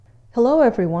Hello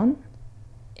everyone.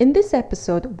 In this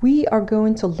episode, we are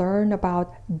going to learn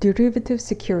about derivative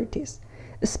securities,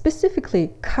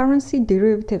 specifically currency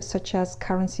derivatives such as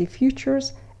currency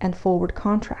futures and forward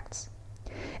contracts.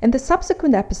 In the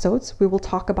subsequent episodes, we will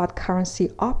talk about currency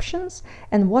options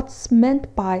and what's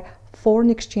meant by foreign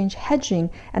exchange hedging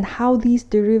and how these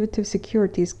derivative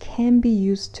securities can be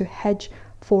used to hedge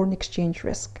foreign exchange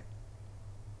risk.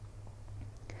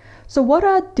 So what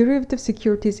are derivative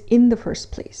securities in the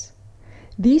first place?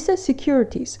 These are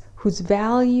securities whose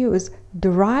value is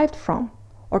derived from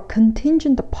or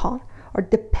contingent upon or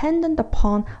dependent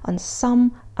upon on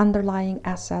some underlying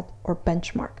asset or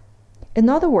benchmark. In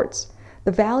other words,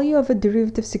 the value of a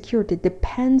derivative security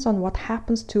depends on what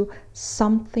happens to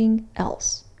something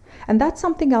else. And that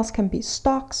something else can be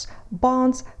stocks,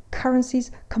 bonds, currencies,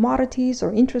 commodities,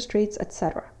 or interest rates,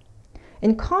 etc.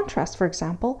 In contrast, for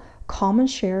example, common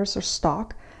shares or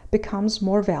stock becomes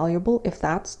more valuable if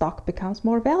that stock becomes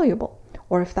more valuable.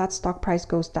 Or if that stock price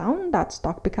goes down, that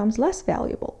stock becomes less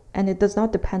valuable, and it does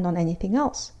not depend on anything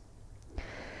else.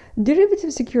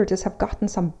 Derivative securities have gotten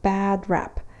some bad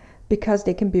rap because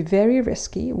they can be very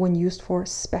risky when used for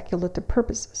speculative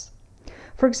purposes.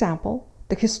 For example,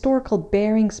 the historical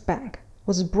Barings Bank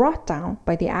was brought down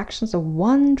by the actions of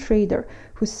one trader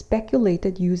who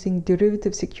speculated using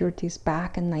derivative securities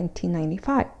back in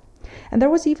 1995. And there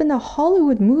was even a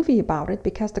Hollywood movie about it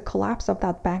because the collapse of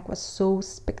that bank was so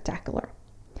spectacular.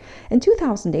 In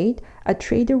 2008, a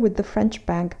trader with the French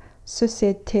bank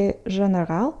Société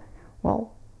Générale,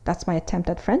 well, that's my attempt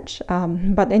at French,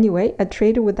 but anyway, a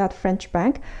trader with that French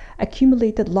bank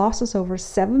accumulated losses over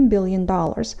 $7 billion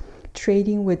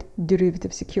trading with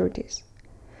derivative securities.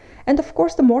 And of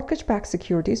course, the mortgage-backed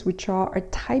securities, which are a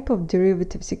type of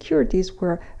derivative securities,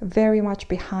 were very much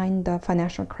behind the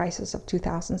financial crisis of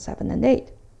 2007 and 8.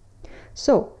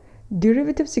 So,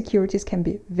 derivative securities can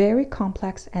be very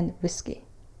complex and risky.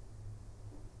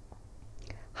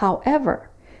 However,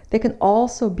 they can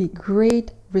also be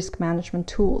great risk management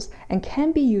tools and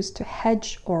can be used to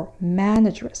hedge or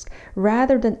manage risk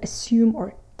rather than assume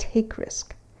or take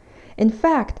risk. In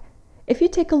fact, if you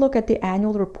take a look at the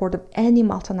annual report of any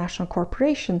multinational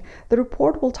corporation, the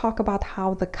report will talk about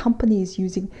how the company is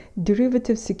using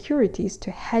derivative securities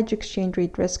to hedge exchange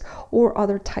rate risk or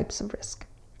other types of risk.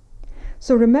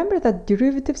 So remember that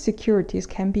derivative securities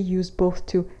can be used both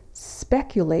to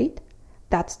speculate,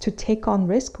 that's to take on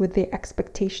risk with the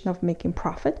expectation of making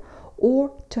profit,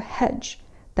 or to hedge,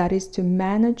 that is to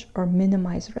manage or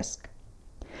minimize risk.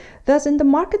 Thus, in the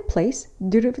marketplace,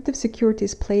 derivative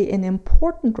securities play an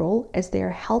important role as they are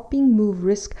helping move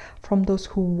risk from those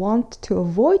who want to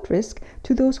avoid risk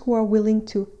to those who are willing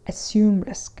to assume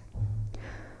risk.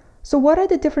 So what are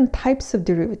the different types of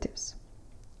derivatives?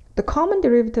 The common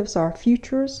derivatives are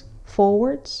futures,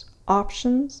 forwards,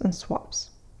 options, and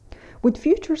swaps. With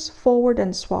futures, forward,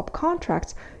 and swap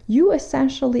contracts, you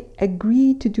essentially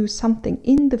agree to do something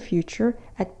in the future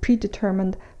at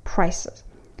predetermined prices,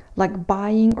 like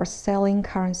buying or selling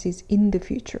currencies in the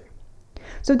future.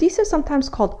 So these are sometimes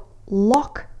called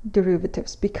lock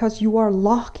derivatives because you are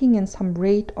locking in some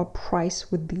rate or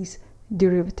price with these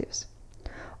derivatives.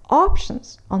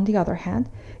 Options, on the other hand,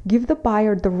 give the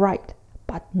buyer the right,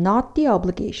 but not the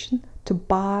obligation, to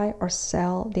buy or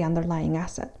sell the underlying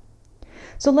asset.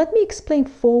 So let me explain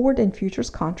forward and futures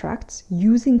contracts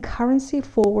using currency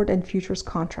forward and futures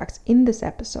contracts in this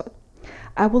episode.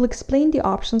 I will explain the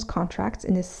options contracts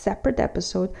in a separate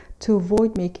episode to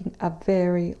avoid making a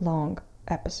very long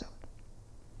episode.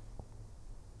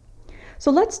 So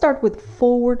let's start with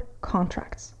forward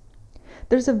contracts.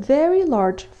 There's a very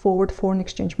large forward foreign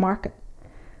exchange market.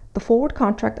 The forward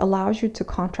contract allows you to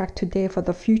contract today for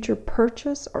the future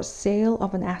purchase or sale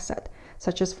of an asset,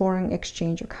 such as foreign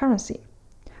exchange or currency.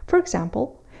 For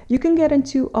example, you can get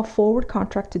into a forward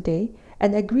contract today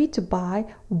and agree to buy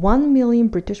 1 million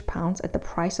British pounds at the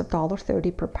price of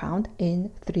 $1.30 per pound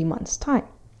in 3 months' time.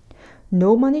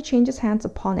 No money changes hands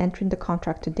upon entering the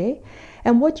contract today,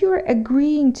 and what you are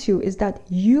agreeing to is that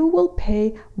you will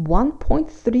pay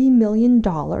 $1.3 million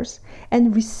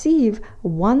and receive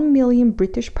 1 million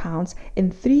British pounds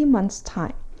in 3 months'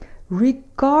 time,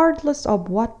 regardless of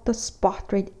what the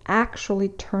spot rate actually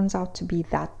turns out to be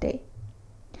that day.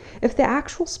 If the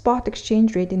actual spot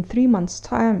exchange rate in 3 months'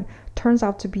 time turns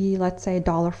out to be, let's say,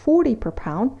 $1.40 per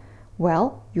pound,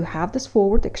 well, you have this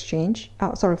forward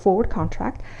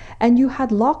contract, and you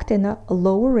had locked in a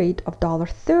lower rate of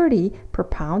 $1.30 per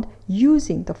pound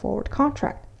using the forward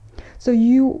contract. So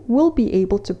you will be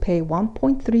able to pay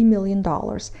 $1.3 million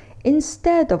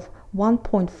instead of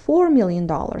 $1.4 million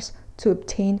to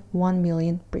obtain 1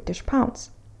 million British pounds.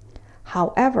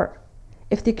 However,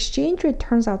 If the exchange rate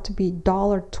turns out to be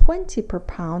 $20 per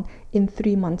pound in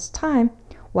 3 months' time,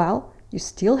 well, you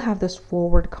still have this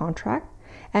forward contract,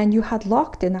 and you had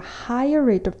locked in a higher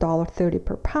rate of $30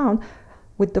 per pound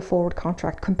with the forward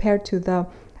contract compared to the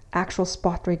actual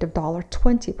spot rate of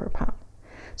 $20 per pound.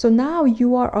 So now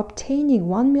you are obtaining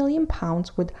 1 million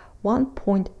pounds with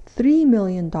 $1.3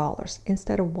 million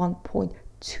instead of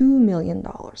 $1.2 million.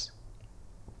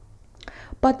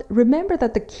 But remember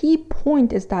that the key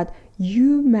point is that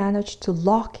you managed to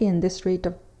lock in this rate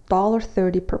of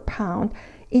 $30 per pound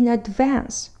in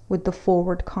advance with the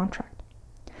forward contract.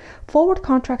 Forward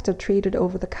contracts are traded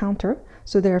over the counter,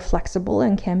 so they're flexible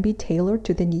and can be tailored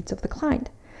to the needs of the client.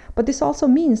 But this also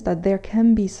means that there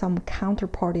can be some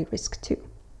counterparty risk too.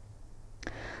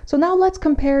 So now let's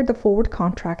compare the forward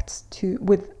contracts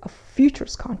with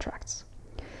futures contracts.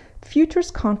 Futures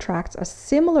contracts are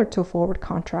similar to forward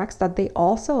contracts that they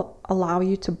also allow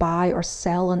you to buy or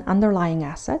sell an underlying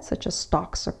asset, such as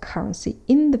stocks or currency,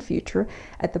 in the future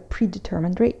at the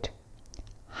predetermined rate.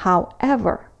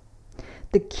 However,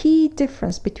 the key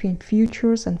difference between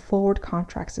futures and forward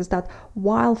contracts is that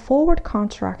while forward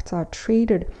contracts are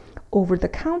traded over the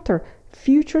counter,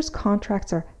 futures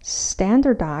contracts are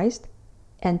standardized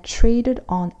and traded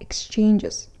on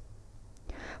exchanges.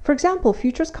 For example,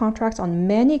 futures contracts on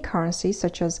many currencies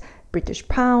such as British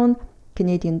pound,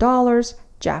 Canadian dollars,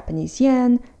 Japanese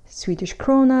yen, Swedish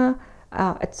krona,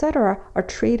 etc. are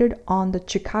traded on the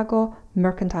Chicago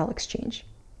Mercantile Exchange.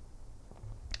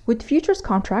 With futures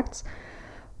contracts,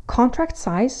 contract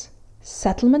size,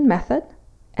 settlement method,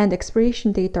 and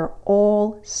expiration date are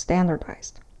all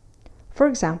standardized. For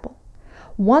example,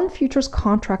 one futures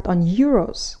contract on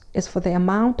euros is for the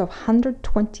amount of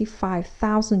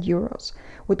 125,000 euros,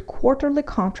 with quarterly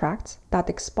contracts that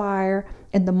expire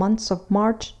in the months of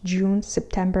March, June,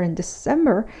 September, and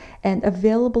December, and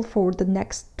available for the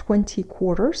next 20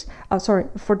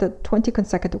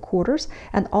 consecutive quarters,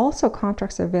 and also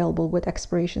contracts available with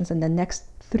expirations in the next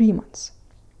 3 months.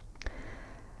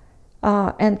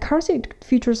 And currency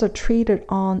futures are traded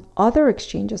on other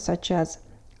exchanges such as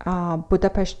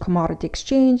Budapest Commodity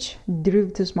Exchange,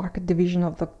 Derivatives Market Division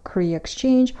of the Korea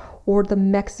Exchange, or the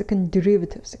Mexican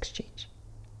Derivatives Exchange.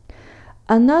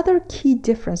 Another key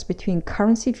difference between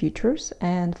currency futures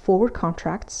and forward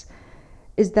contracts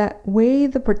is the way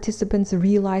the participants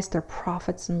realize their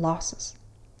profits and losses.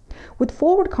 With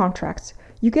forward contracts,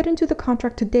 you get into the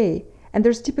contract today, and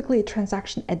there's typically a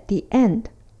transaction at the end.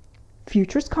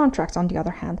 Futures contracts, on the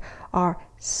other hand, are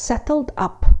settled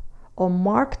up or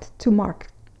marked to market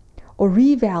or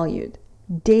revalued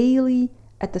daily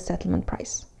at the settlement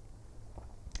price.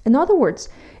 In other words,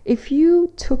 if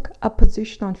you took a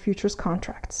position on futures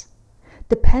contracts,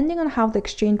 depending on how the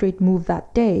exchange rate moved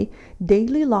that day,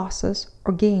 daily losses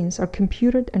or gains are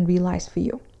computed and realized for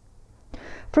you.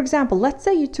 For example, let's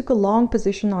say you took a long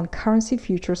position on currency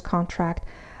futures contract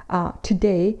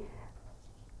today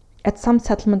at some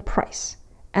settlement price,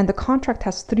 and the contract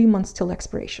has 3 months till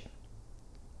expiration.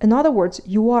 In other words,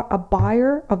 you are a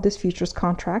buyer of this futures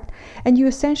contract, and you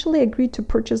essentially agreed to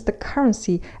purchase the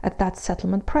currency at that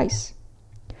settlement price.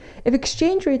 If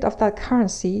exchange rate of that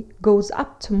currency goes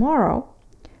up tomorrow,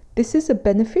 this is a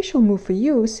beneficial move for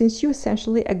you, since you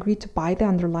essentially agreed to buy the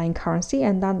underlying currency,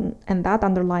 and that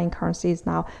underlying currency is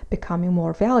now becoming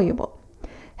more valuable.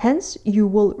 Hence, you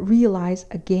will realize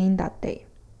a gain that day.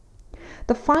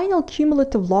 The final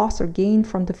cumulative loss or gain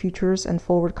from the futures and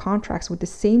forward contracts with the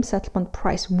same settlement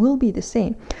price will be the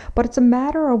same, but it's a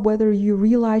matter of whether you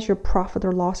realize your profit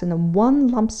or loss in a one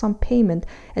lump sum payment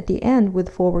at the end with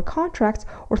forward contracts,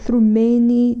 or through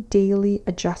many daily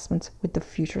adjustments with the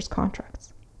futures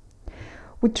contracts.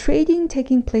 With trading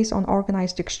taking place on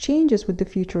organized exchanges with the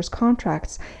futures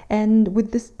contracts, and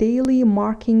with this daily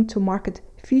marking to market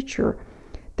feature,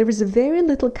 there is very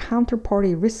little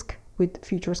counterparty risk with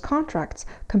futures contracts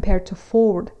compared to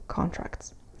forward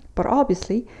contracts. But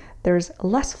obviously, there's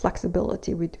less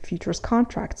flexibility with futures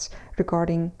contracts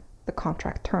regarding the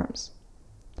contract terms.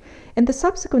 In the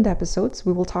subsequent episodes,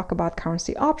 we will talk about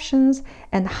currency options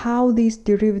and how these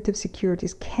derivative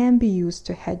securities can be used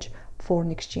to hedge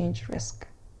foreign exchange risk.